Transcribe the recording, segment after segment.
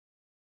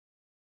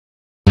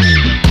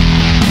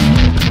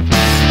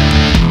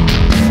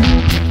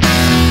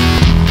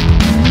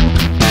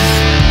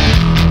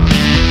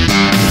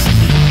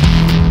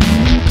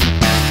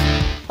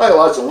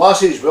lads and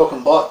lassies,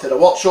 welcome back to the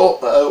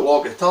workshop at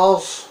Outlaw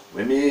Guitars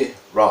with me,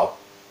 Rob.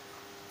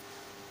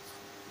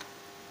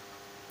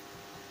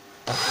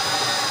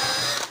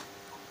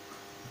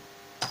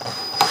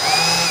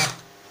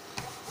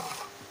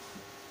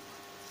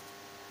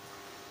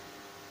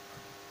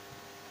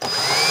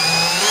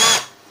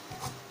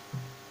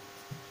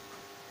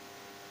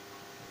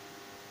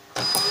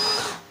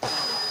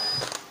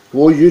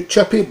 Oh, you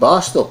chippy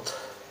bastard.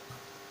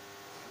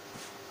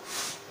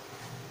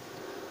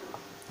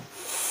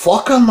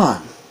 Fucker,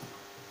 man.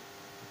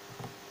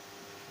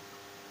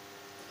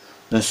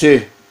 Now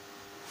see,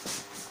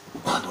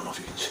 I don't know if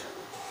you can see.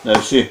 Now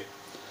see,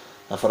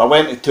 if I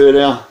went to two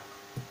there,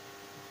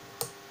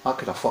 I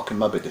could have fucking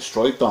maybe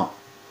destroyed that.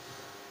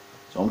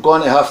 So I'm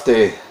going to have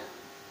to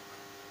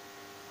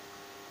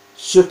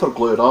super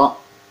glue that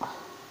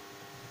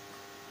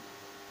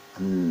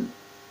and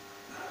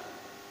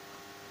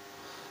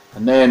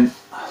then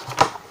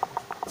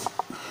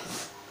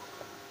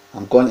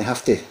I'm going to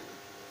have to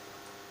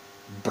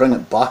bring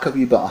it back a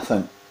wee bit, I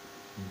think.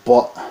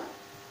 But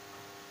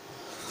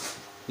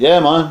yeah,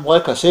 man,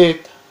 like I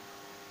said,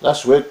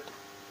 this wood,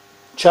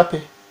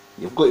 chippy,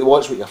 you've got to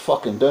watch what you're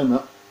fucking doing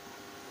with it.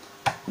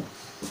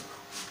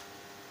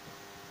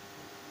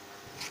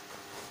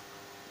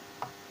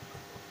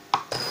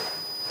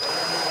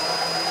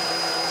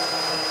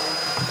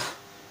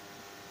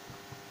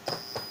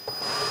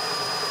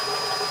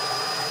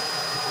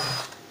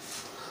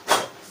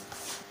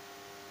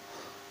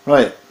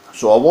 Right,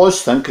 so I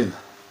was thinking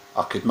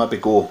I could maybe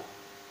go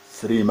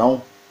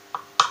 3mm,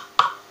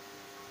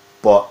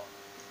 but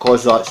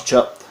because that's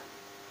chipped,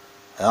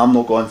 I'm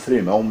not going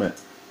 3mm, mate.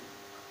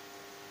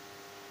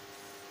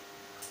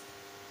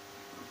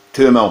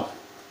 2mm.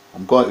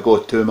 I'm going to go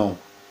 2mm,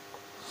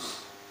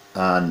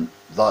 and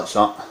that's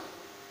it.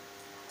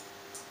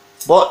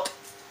 But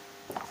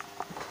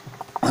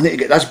I need to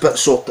get this bit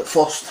sorted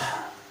first.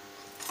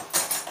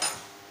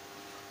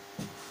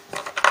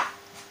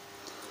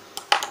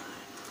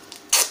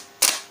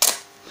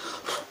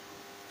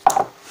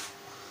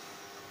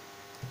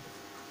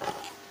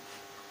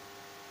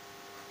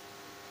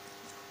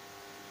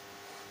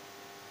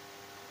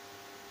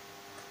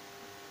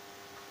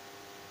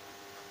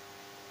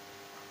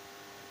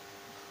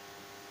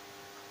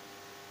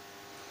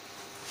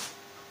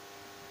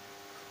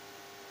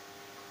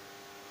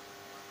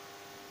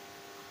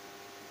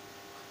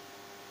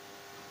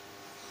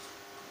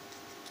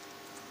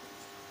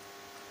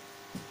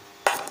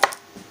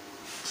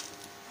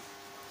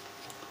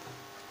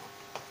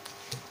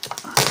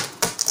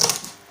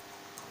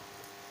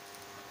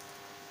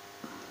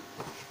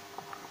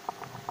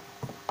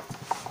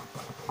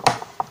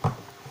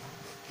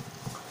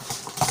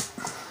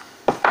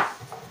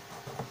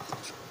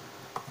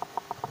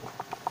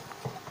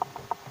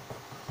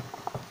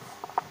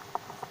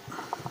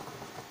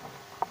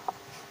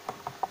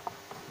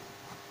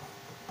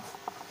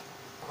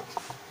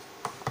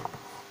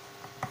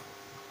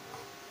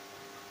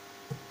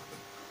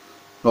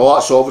 Now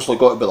that's obviously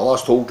got to be the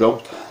last hole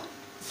drilled.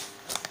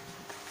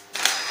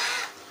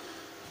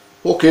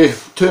 Okay,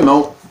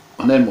 2mm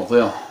and then we're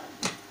there.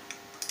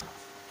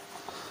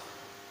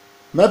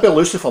 Maybe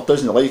Lucifer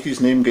doesn't like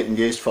his name getting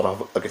used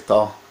for a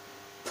guitar.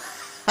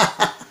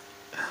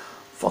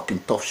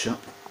 Fucking tough shit.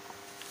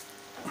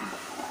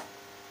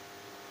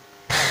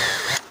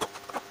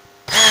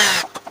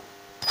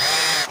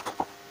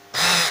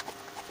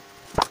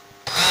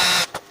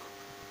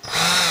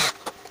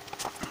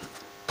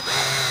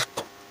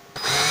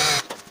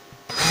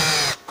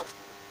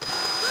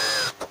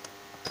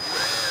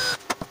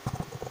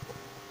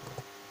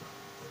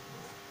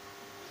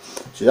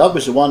 See, that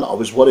was the one I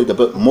was worried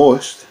about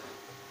most.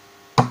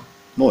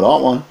 No,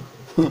 that one.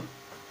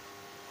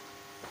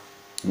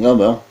 Yeah,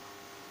 well.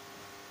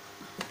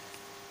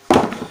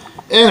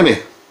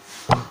 Anyway,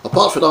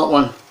 apart from that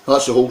one,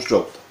 that's the holes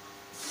drilled.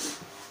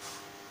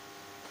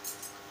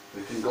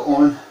 We can go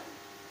on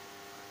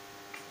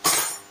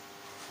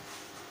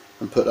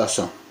and put this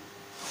in.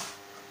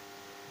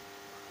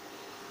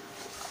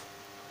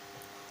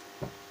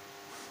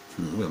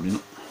 Wait a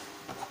minute.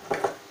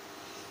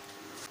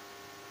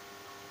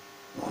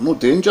 Oh, no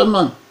danger,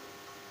 man.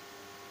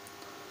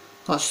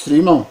 That's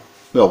 3mm.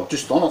 Well,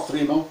 just under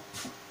 3mm.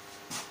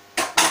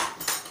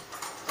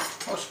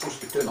 That's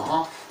supposed to be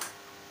 2.5.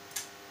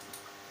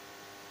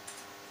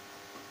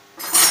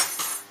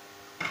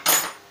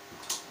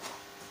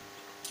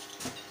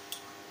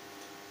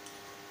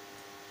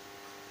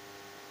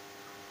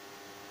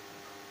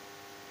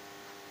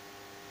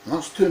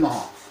 That's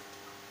 2.5.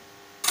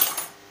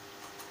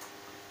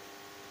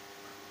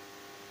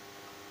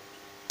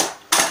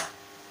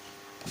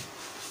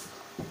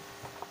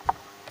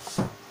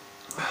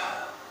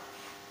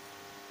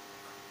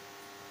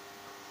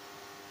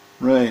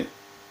 Right.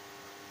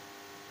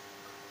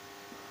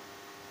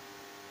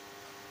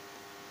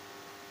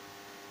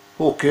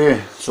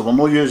 Okay, so we're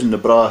not using the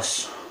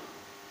brass.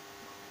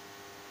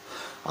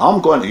 I'm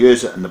going to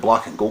use it in the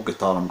black and gold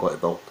guitar I'm going to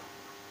build.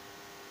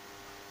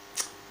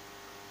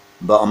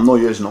 But I'm not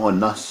using it on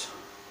this.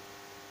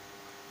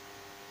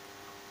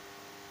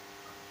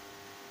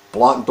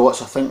 black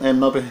dots, I think, then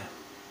maybe.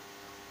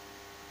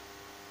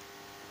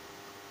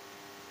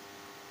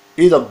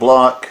 Either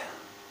black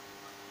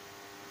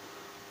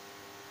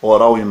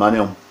or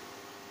aluminium.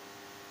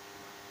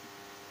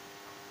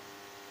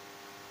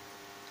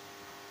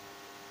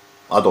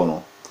 I don't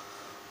know.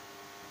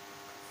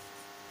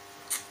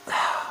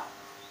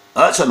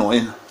 That's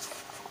annoying.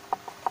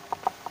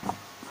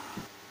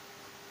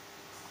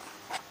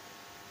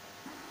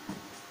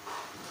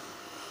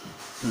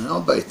 I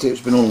bet the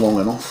tape's been on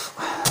long enough.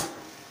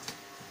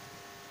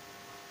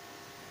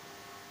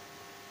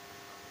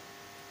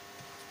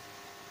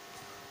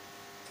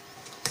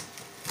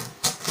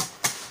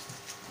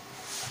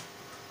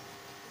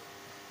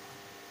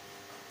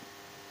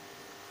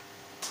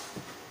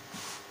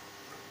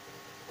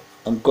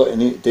 I'm going to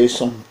need to do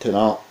something to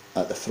that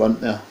at the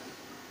front there.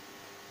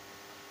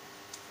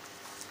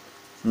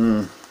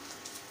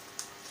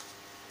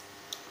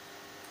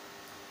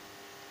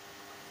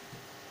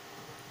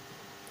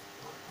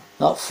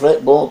 That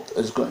fretboard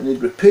is going to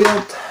need repaired.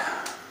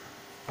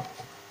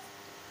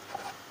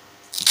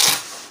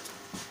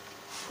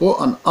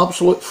 What an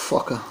absolute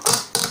fucker.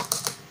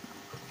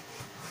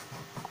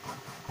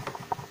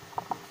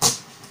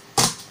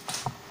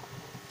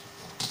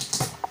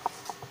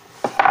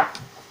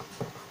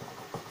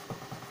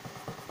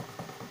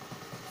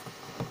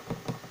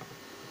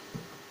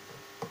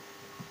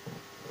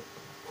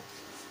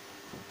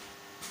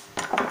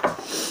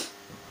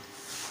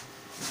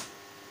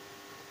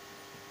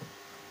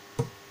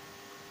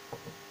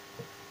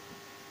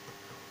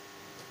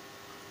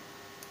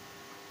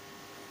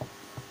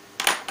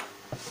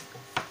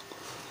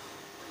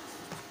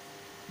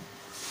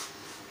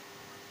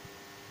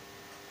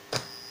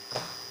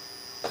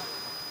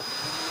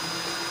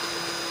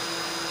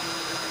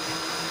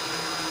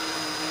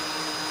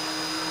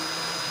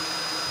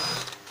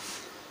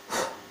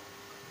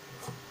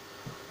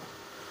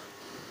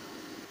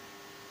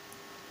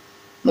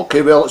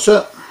 Okay, well, that's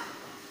it.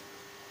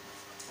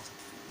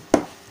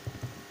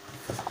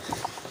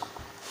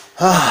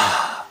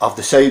 I've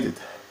decided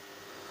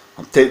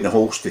I'm taking the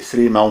holes to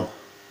 3mm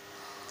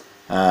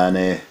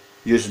and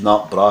using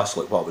that brass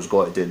like what I was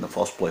going to do in the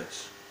first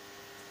place.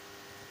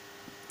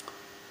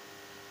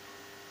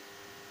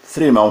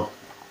 3mm.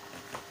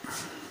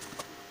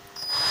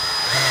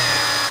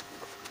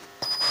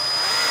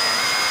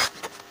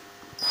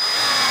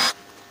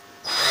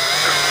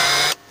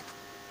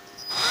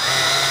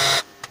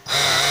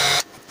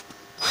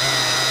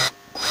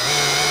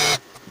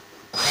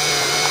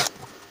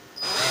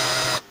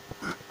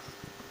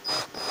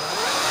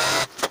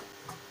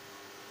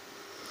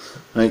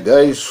 Right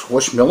guys,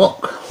 wish me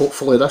luck.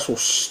 Hopefully this will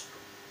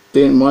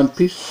stay in one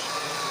piece.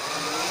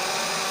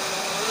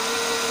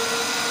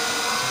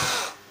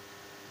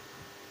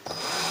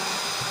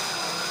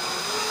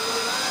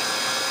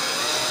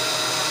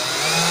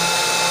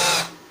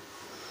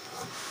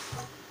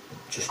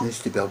 Just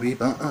needs to be a wee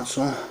bit, that's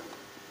all.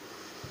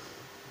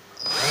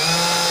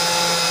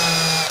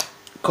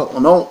 Couple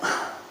them out.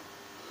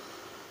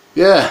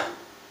 Yeah.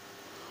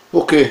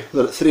 Okay,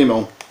 they're at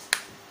 3mm.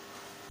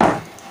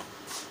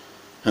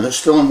 And it's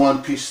still in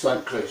one piece,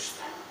 thank Christ.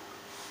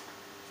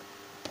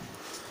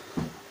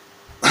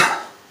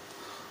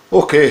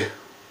 Okay,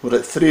 we're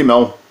at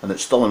 3mm and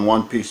it's still in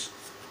one piece.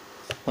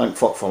 Thank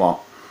fuck for that.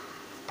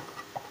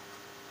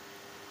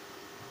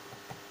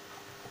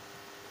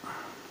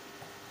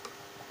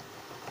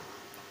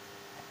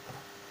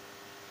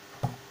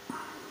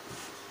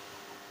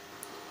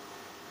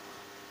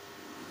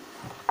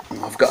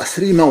 I've got a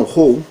 3mm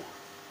hole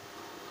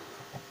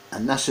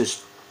and this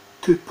is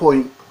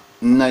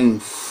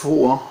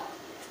 2.94,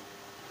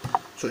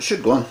 so it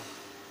should go in,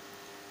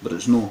 but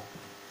it's no.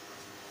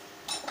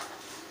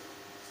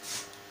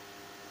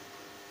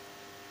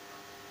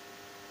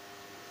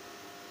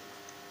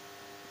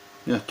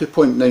 Yeah,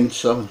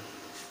 2.97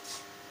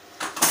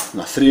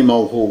 and a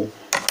 3mm hole.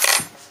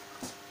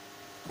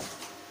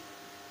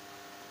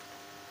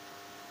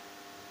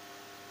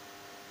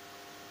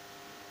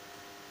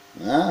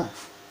 Ah,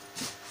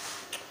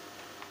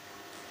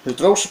 the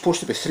drill's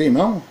supposed to be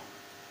 3mm,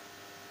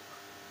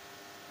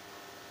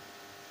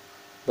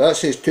 but that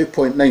says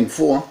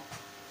 2.94.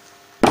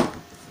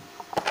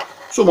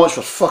 So much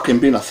for fucking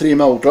being a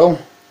 3mm drill,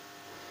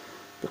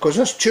 because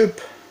this tube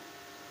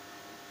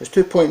is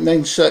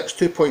 2.96,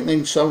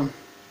 2.97.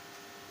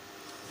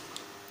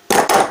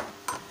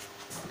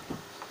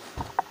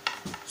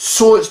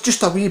 So it's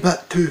just a wee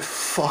bit too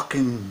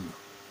fucking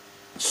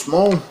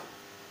small.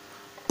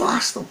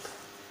 Bastard.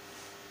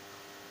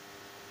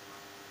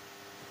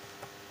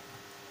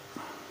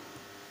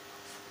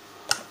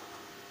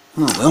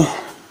 Oh well.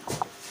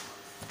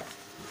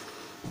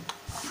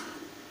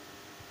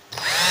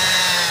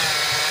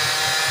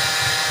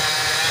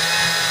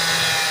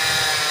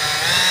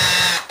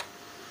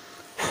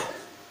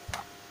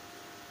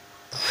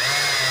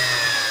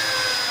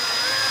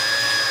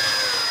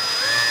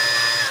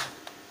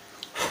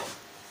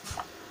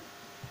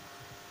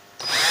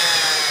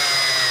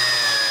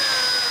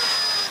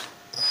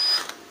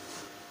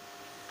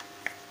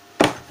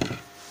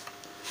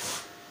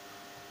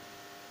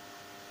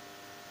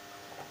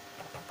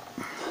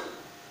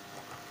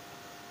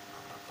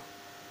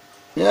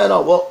 Yeah,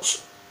 that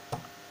works.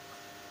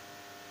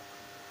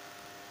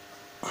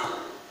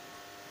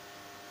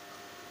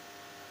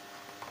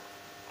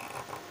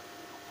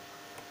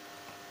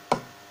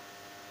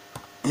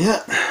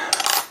 Yeah,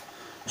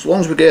 as long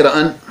as we get it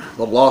in,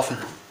 we're laughing.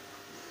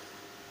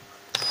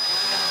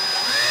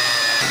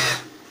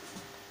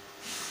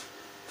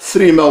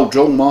 $3mm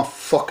drill, my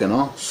fucking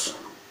arse.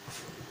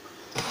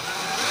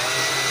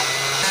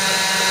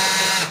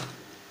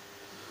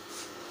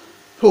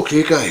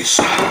 Okay guys,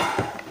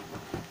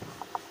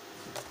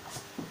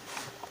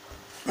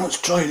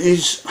 let's try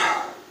these.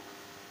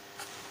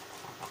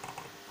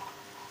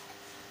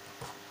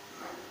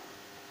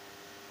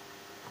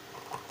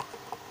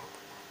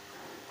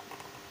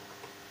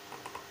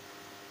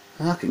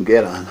 I can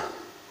get it in.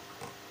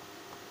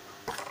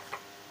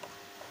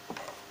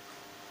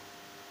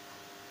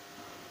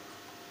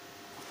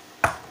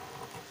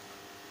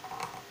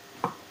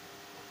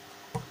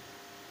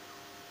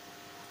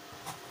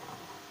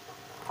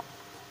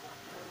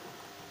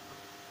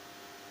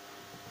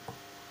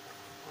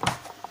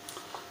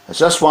 It's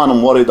this one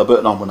I'm worried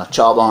about now when I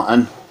chop that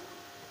in.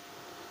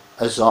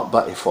 Is that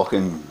bit of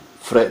fucking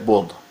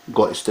fretboard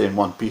got to stay in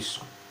one piece.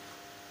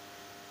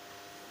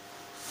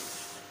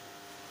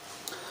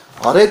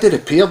 I already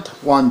repaired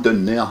one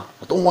down there.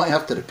 I don't want to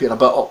have to repair a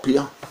bit up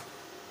here.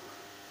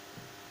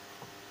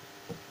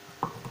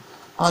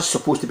 That's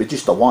supposed to be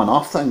just a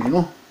one-off thing, you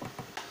know.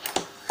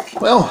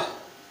 Well,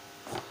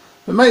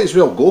 we might as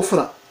well go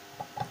for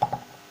it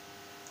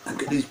and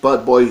get these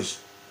bad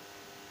boys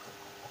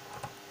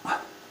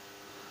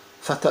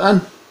fit it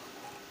in.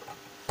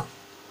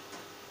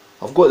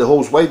 I've got the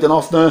holes wide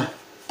enough now.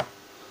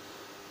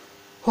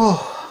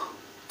 Oh,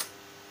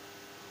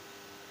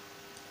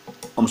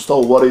 I'm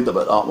still worried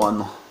about that one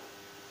though.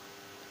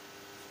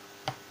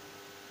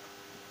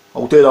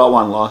 I'll do that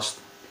one last.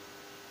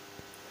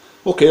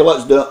 Okay,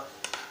 let's do it.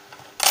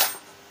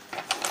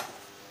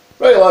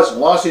 Right lads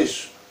and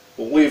lasses,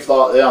 we'll leave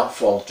that there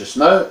for just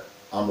now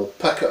and we'll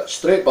pick it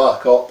straight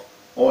back up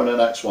on the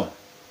next one.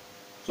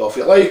 So if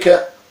you like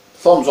it,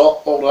 thumbs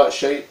up, all that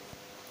shit.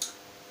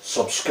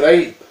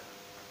 Subscribe,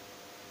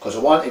 because I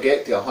want to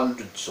get to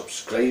 100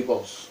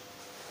 subscribers.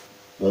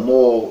 We'll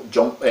no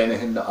jump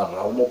anything, or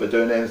I'll not be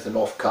doing anything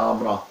off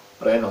camera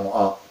or anything like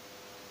that.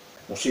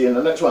 We'll see you in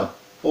the next one.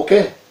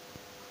 Okay?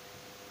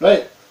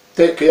 Right,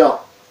 take care.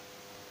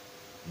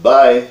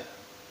 Bye.